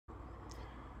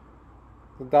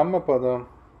Dhammapada,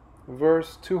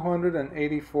 verse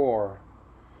 284.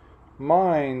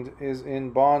 Mind is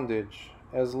in bondage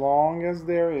as long as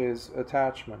there is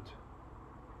attachment.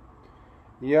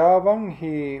 Yavang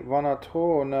hi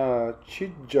vanato na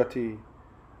chijjati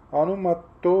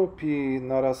anumattopi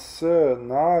narasa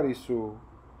narisu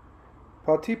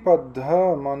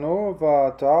patipadha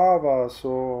manova tava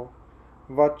so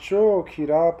vacho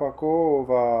kirapako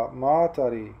va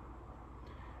matari.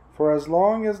 For as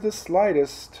long as the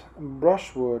slightest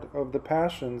brushwood of the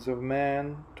passions of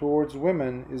man towards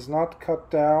women is not cut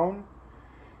down,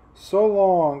 so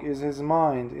long is his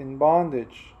mind in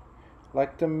bondage,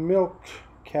 like the milk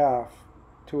calf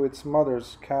to its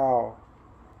mother's cow.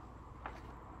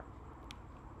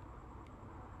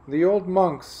 The old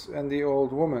monks and the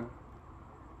old woman.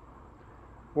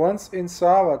 Once in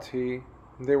Savatthi,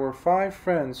 there were 5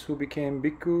 friends who became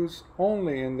bhikkhus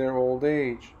only in their old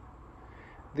age.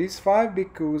 These 5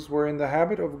 bhikkhus were in the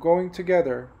habit of going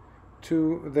together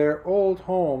to their old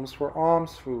homes for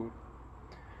alms food.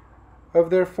 Of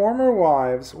their former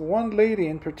wives, one lady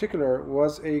in particular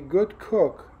was a good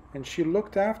cook, and she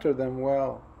looked after them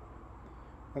well.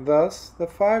 Thus the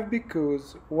 5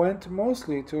 bhikkhus went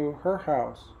mostly to her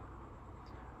house.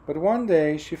 But one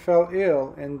day she fell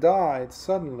ill and died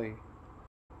suddenly.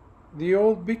 The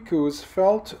old bhikkhus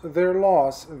felt their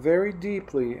loss very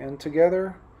deeply, and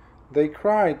together they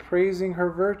cried, praising her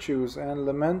virtues and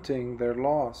lamenting their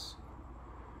loss.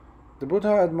 The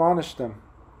Buddha admonished them,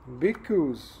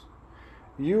 "Bhikkhus,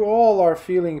 you all are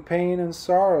feeling pain and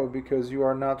sorrow because you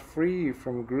are not free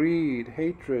from greed,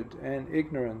 hatred, and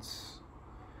ignorance,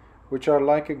 which are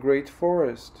like a great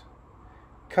forest.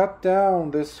 Cut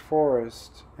down this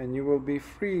forest, and you will be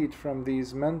freed from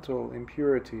these mental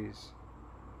impurities."